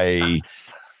raises by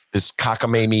this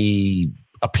cockamamie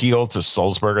appeal to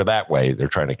Sulzberger. That way, they're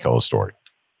trying to kill a story.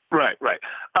 Right.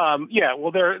 Yeah.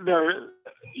 Well, they're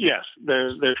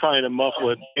trying to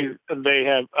muffle it. They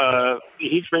have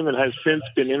Heath Freeman has since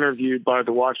been interviewed by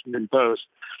the Washington Post.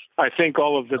 I think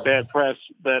all of the bad press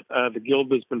that the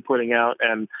Guild has been putting out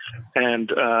and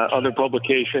other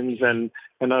publications and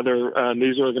other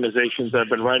news organizations that have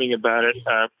been writing about it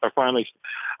are finally.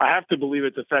 I have to believe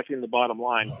it's affecting the bottom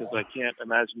line because I can't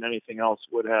imagine anything else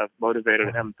would have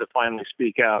motivated him to finally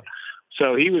speak out.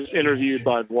 So he was interviewed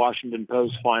by the Washington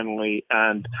Post finally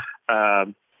and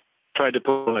tried to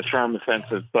put on a charm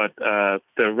offensive, but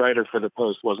the writer for the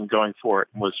Post wasn't going for it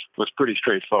and was pretty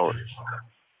straightforward.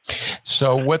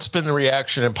 So what's been the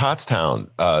reaction in Pottstown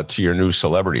to your new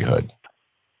celebrityhood?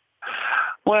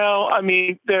 Well, I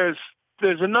mean, there's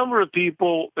a number of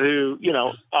people who,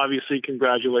 obviously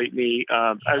congratulate me.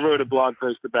 I wrote a blog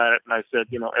post about it and I said,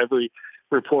 every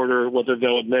reporter, whether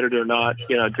they'll admit it or not,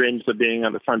 dreams of being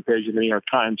on the front page of the New York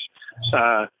Times.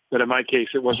 But in my case,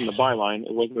 it wasn't a byline.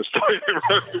 It wasn't a story I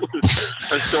wrote. It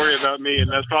was a story about me, and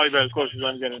that's probably about as close as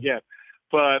I'm going to get.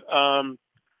 But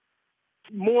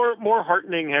more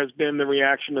heartening has been the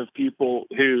reaction of people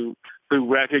who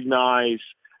recognize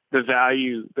the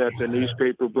value that the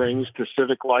newspaper brings to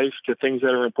civic life, to things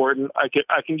that are important. I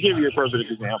can give you a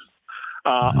perfect example.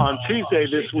 On Tuesday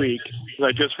this week,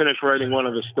 I just finished writing one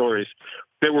of the stories,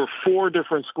 there were 4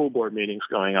 different school board meetings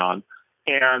going on.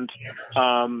 And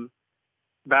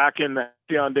back in the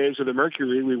Halcyon days of the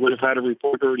Mercury, we would have had a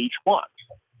reporter at each one.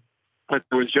 But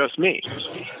it was just me.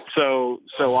 So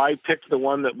I picked the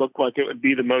one that looked like it would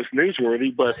be the most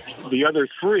newsworthy, but the other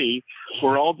 3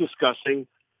 were all discussing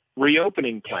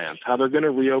reopening plans, how they're going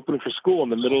to reopen for school in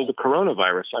the middle of the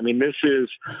coronavirus. I mean, this is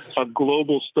a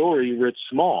global story writ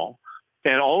small.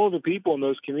 And all of the people in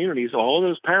those communities, all of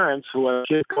those parents who have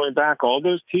kids going back, all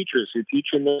those teachers who teach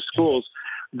in those schools,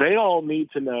 they all need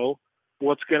to know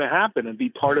what's going to happen and be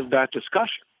part of that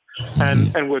discussion.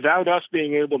 And without us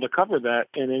being able to cover that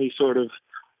in any sort of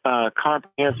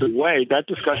comprehensive way, that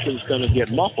discussion is going to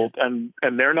get muffled, and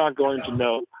they're not going to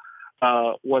know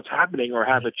what's happening or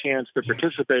have a chance to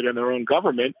participate in their own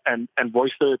government and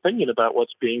voice their opinion about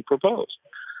what's being proposed.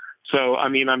 So, I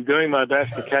mean, I'm doing my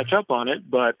best to catch up on it,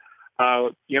 but,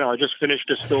 I just finished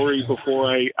a story before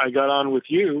I got on with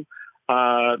you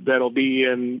that'll be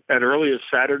in at earliest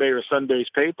Saturday or Sunday's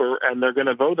paper, and they're going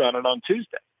to vote on it on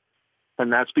Tuesday.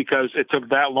 And that's because it took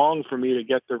that long for me to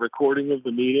get the recording of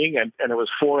the meeting, and it was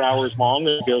 4 hours long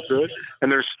to go through it.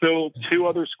 And there's still 2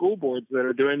 other school boards that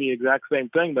are doing the exact same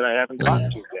thing that I haven't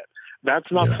gotten to yet.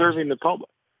 That's not serving the public.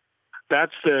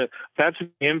 That's the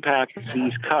impact of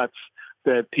these cuts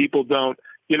that people don't,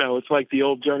 it's like the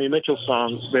old Joni Mitchell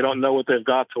song. They don't know what they've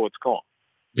got till it's gone.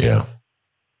 Yeah.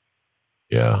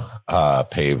 Yeah.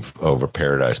 Pave over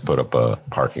paradise, put up a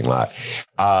parking lot.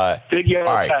 Big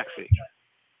yellow taxi.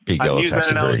 Big yellow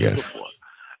taxi, very good. Before.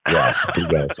 Yes,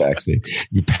 big yellow taxi.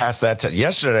 You passed that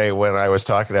yesterday when I was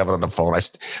talking to Evan on the phone.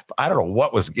 I don't know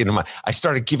what was in my. I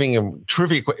started giving him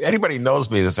trivia. Anybody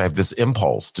knows me? I have this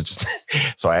impulse to just.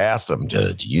 So I asked him,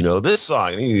 "Do you know this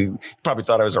song?" And he probably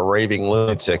thought I was a raving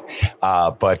lunatic.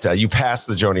 But you passed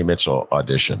the Joni Mitchell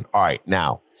audition. All right,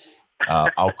 now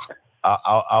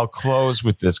I'll close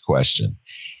with this question.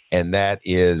 And that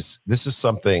is, this is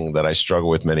something that I struggle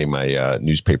with many of my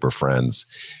newspaper friends.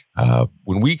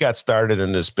 When we got started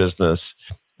in this business,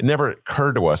 it never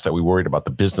occurred to us that we worried about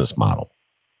the business model.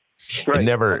 Right. It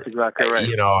never, that's exactly right.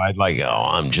 I'd like,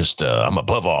 I'm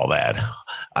above all that.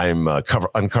 I'm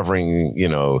uncovering,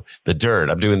 the dirt.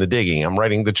 I'm doing the digging. I'm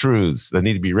writing the truths that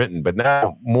need to be written. But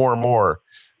now more and more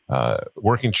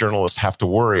working journalists have to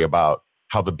worry about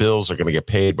how the bills are going to get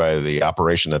paid by the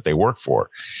operation that they work for.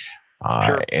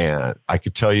 Sure. And I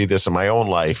could tell you this in my own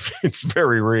life. It's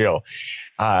very real.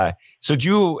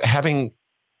 So having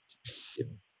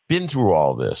been through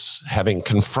all this, having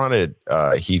confronted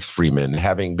Heath Freeman,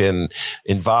 having been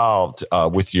involved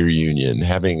with your union,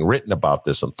 having written about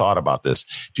this and thought about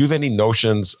this, do you have any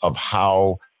notions of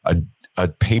how a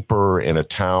paper in a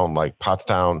town like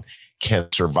Pottstown can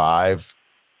survive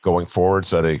going forward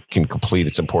so that it can complete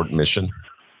its important mission?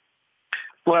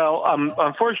 Well,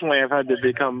 unfortunately, I've had to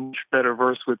become much better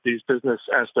versed with these business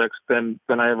aspects than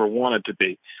I ever wanted to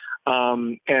be.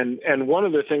 And one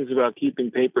of the things about keeping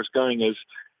papers going is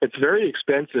it's very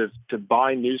expensive to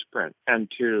buy newsprint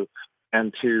and to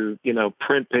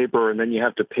print paper, and then you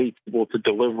have to pay people to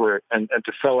deliver it and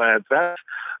to sell ads.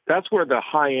 That's where the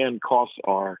high end costs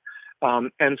are.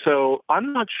 And so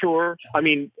I'm not sure. I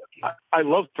mean, I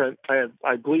love print.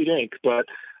 I bleed ink, but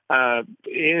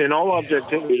in all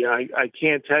objectivity, I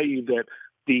can't tell you that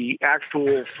the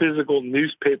actual physical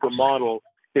newspaper model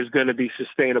is going to be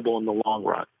sustainable in the long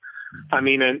run. I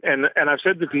mean, and I've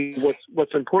said to people,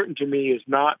 what's important to me is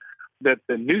not that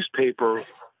the newspaper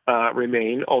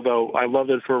remain, although I love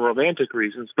it for romantic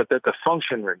reasons, but that the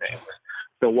function remains.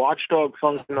 The watchdog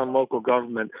function on local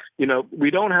government. We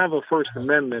don't have a First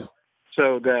Amendment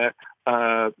so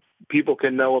that people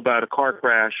can know about a car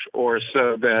crash, or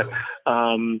so that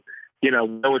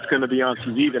know it's going to be on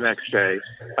TV the next day.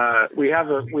 We have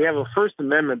a First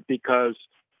Amendment because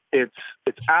it's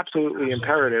absolutely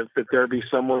imperative that there be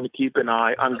someone to keep an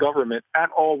eye on government at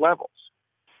all levels,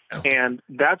 and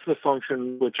that's the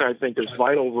function which I think is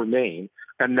vital remain,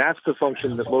 and that's the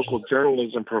function that local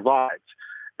journalism provides.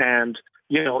 And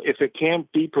if it can't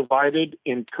be provided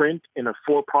in print in a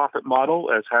for-profit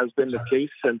model, as has been the case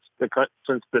since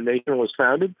the nation was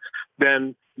founded,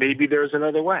 then maybe there's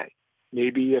another way.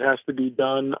 Maybe it has to be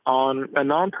done on a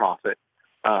nonprofit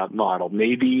model.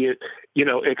 Maybe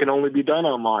it can only be done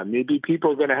online. Maybe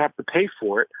people are going to have to pay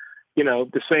for it,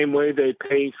 the same way they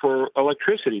pay for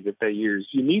electricity that they use.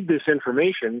 You need this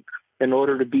information in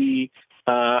order to be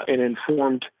an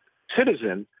informed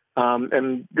citizen.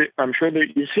 And I'm sure that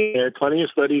you've seen there are plenty of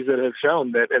studies that have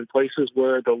shown that in places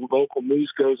where the local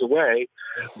news goes away,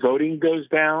 voting goes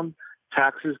down,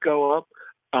 taxes go up.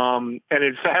 And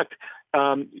in fact,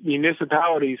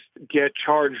 municipalities get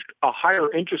charged a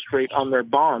higher interest rate on their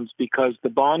bonds because the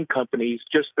bond companies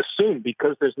just assume,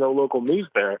 because there's no local news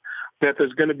there, that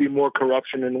there's going to be more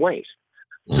corruption and waste.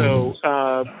 So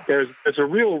there's a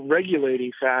real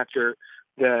regulating factor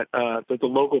that the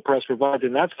local press provides,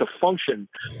 and that's the function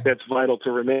that's vital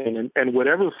to remain. And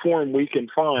whatever form we can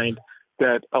find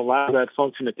that allows that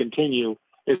function to continue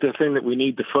is the thing that we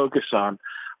need to focus on.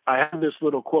 I have this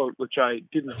little quote, which I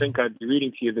didn't think I'd be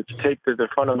reading to you, that's taped to the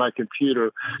front of my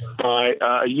computer by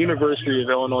a University of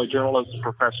Illinois journalism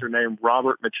professor named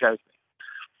Robert McChesney.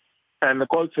 And the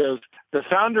quote says, "The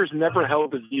founders never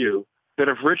held the view that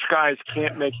if rich guys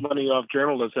can't make money off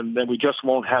journalism, then we just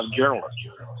won't have journalists.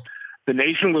 The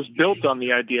nation was built on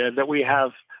the idea that we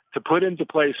have to put into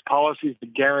place policies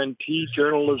that guarantee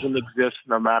journalism exists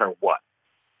no matter what."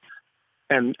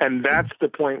 And that's the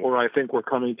point where I think we're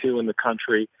coming to in the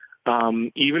country.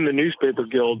 Even the Newspaper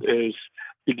Guild is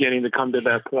beginning to come to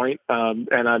that point. And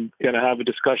I'm going to have a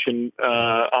discussion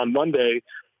on Monday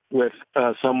with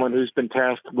someone who's been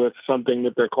tasked with something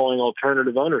that they're calling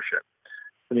alternative ownership.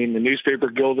 I mean, the Newspaper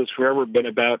Guild has forever been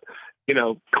about,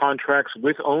 contracts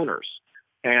with owners.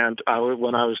 And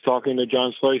when I was talking to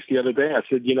John Slice the other day, I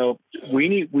said, we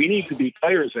need to be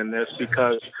players in this,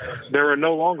 because there are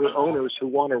no longer owners who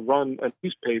want to run a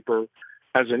newspaper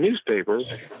as a newspaper.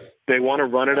 They want to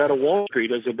run it out of Wall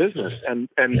Street as a business. And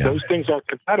those things aren't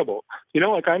compatible.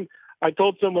 I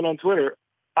told someone on Twitter,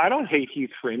 I don't hate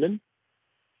Heath Freeman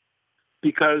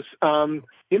because,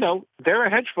 they're a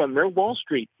hedge fund. They're Wall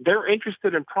Street. They're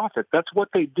interested in profit. That's what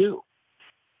they do.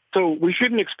 So we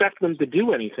shouldn't expect them to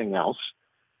do anything else.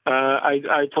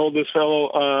 I told this fellow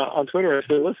on Twitter, I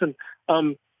said, listen,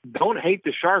 don't hate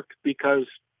the shark because,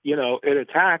 it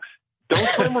attacks. Don't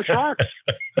swim with sharks.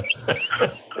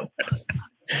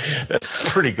 That's a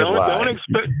pretty good line. Don't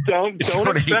expect them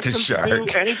to do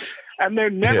anything. And they're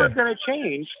never going to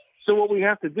change. So what we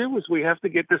have to do is we have to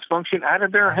get this function out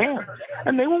of their hands.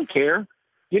 And they won't care.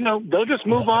 They'll just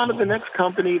move on to the next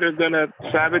company they're going to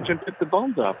savage and pick the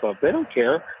bones off of. They don't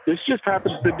care. This just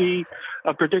happens to be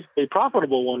a particularly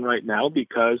profitable one right now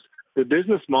because the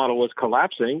business model is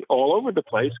collapsing all over the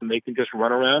place, and they can just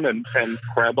run around and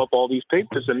grab up all these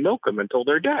papers and milk them until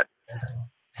they're dead.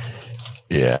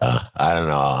 Yeah, I don't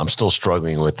know. I'm still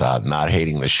struggling with not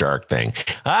hating the shark thing.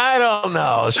 I don't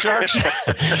know. Sharks.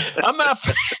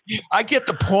 I get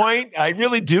the point. I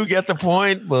really do get the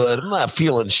point, but I'm not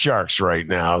feeling sharks right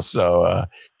now. So,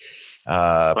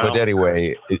 but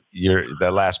anyway,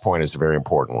 that last point is a very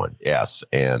important one. Yes.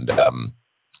 And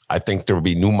I think there will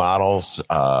be new models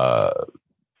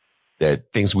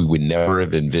that things we would never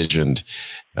have envisioned,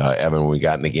 Evan, when we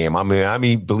got in the game. I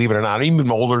mean, believe it or not, I'm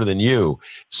even older than you.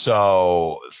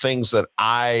 So things that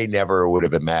I never would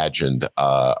have imagined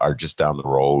are just down the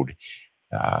road.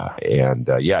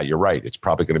 Yeah, you're right. It's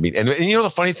probably going to be. And the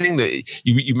funny thing that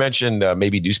you mentioned,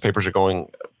 maybe newspapers are going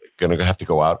to have to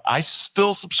go out. I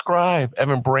still subscribe,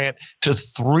 Evan Brandt, to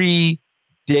 3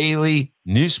 daily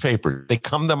newspapers. They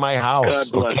come to my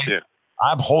house. God bless you.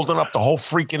 I'm holding up the whole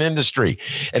freaking industry.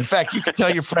 In fact, you can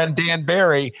tell your friend Dan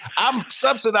Barry, I'm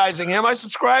subsidizing him. I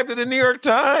subscribe to the New York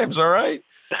Times. All right.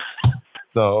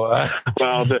 So,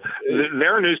 well,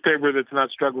 they're a newspaper that's not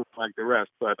struggling like the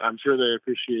rest, but I'm sure they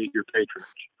appreciate your patronage.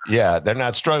 Yeah, they're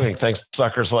not struggling. Thanks to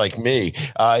suckers like me.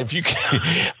 If you can,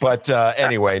 but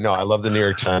anyway, no, I love the New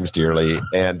York Times dearly.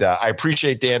 And I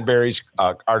appreciate Dan Barry's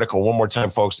article one more time,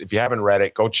 folks. If you haven't read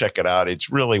it, go check it out. It's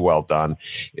really well done.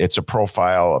 It's a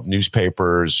profile of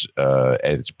newspapers,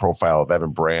 and it's a profile of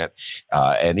Evan Brandt.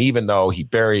 And even though he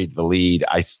buried the lead,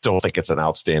 I still think it's an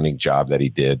outstanding job that he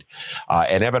did.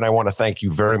 And Evan, I want to thank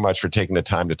you very much for taking the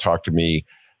time to talk to me.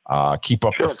 Keep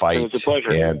up the fight. It was a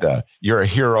pleasure. And you're a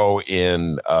hero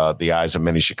in the eyes of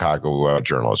many Chicago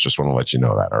journalists. Just want to let you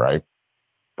know that. All right.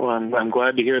 Well, I'm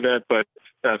glad to hear that, but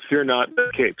fear not,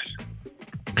 capes.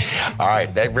 All right.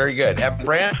 Very good. Evan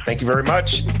Brandt, thank you very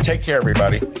much. Take care,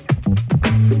 everybody.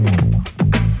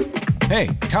 Hey,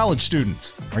 college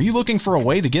students, are you looking for a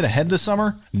way to get ahead this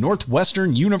summer?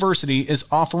 Northwestern University is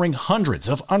offering hundreds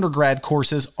of undergrad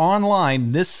courses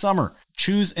online this summer.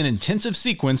 Choose an intensive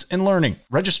sequence in learning.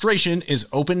 Registration is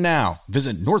open now.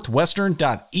 Visit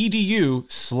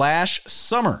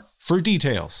northwestern.edu/summer for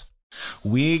details.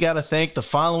 We got to thank the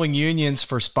following unions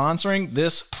for sponsoring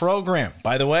this program.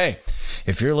 By the way,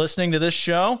 if you're listening to this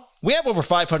show, we have over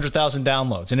 500,000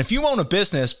 downloads. And if you own a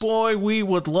business, boy, we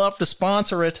would love to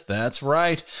sponsor it. That's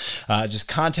right. Just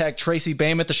contact Tracy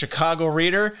Baim at the Chicago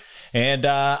Reader. And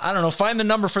I don't know, find the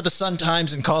number for the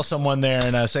Sun-Times and call someone there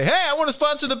and say, hey, I want to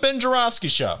sponsor the Ben Joravsky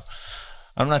Show.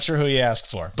 I'm not sure who you asked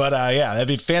for, but yeah, that'd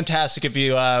be fantastic if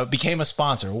you became a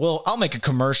sponsor. I'll make a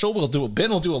commercial.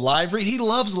 Ben will do a live read. He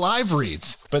loves live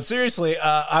reads. But seriously,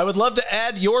 I would love to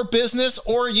add your business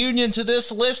or union to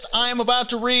this list I am about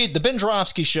to read. The Ben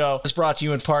Joravsky Show is brought to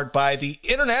you in part by the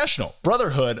International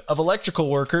Brotherhood of Electrical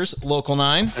Workers, Local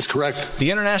 9. That's correct.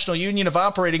 The International Union of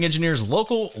Operating Engineers,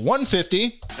 Local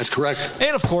 150. That's correct.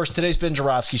 And of course, today's Ben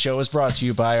Joravsky Show is brought to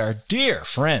you by our dear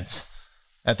friends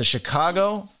at the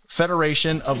Chicago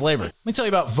Federation of Labor. Let me tell you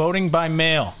about voting by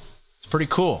mail. It's pretty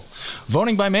cool.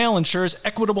 Voting by mail ensures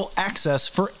equitable access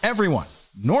for everyone.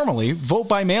 Normally, vote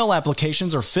by mail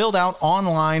applications are filled out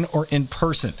online or in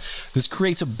person. This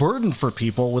creates a burden for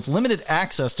people with limited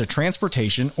access to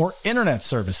transportation or internet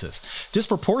services.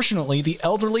 Disproportionately, the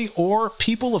elderly or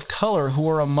people of color who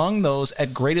are among those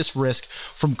at greatest risk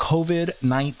from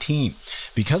COVID-19.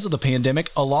 Because of the pandemic,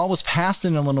 a law was passed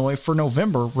in Illinois for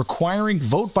November requiring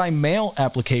vote by mail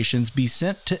applications be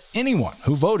sent to anyone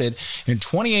who voted in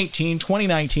 2018,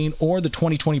 2019, or the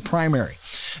 2020 primary.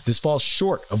 This falls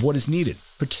short of what is needed,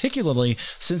 particularly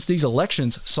since these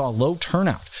elections saw low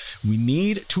turnout. We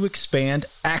need to expand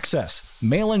access.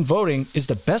 Mail-in voting is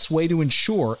the best way to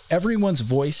ensure everyone's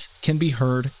voice can be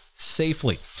heard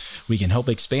safely. We can help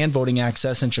expand voting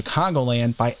access in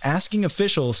Chicagoland by asking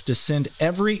officials to send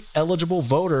every eligible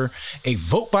voter a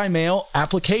vote-by-mail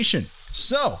application.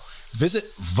 So, visit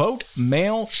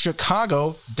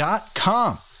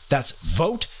votemailchicago.com. That's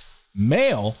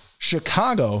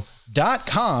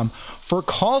votemailchicago.com for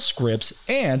call scripts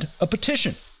and a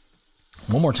petition.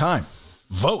 One more time.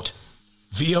 Vote.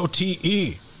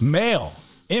 V-O-T-E. Mail.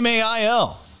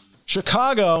 M-A-I-L.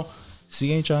 Chicago.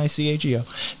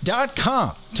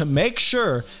 CHICAGO.com to make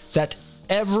sure that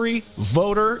every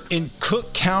voter in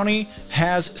Cook County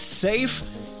has safe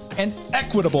and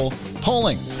equitable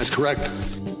polling. That's correct.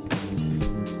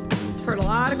 Heard a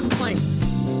lot of complaints.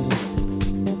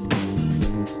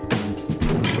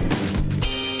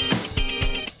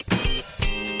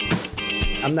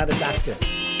 I'm not a doctor.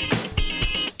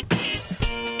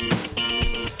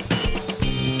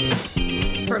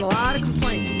 Heard a lot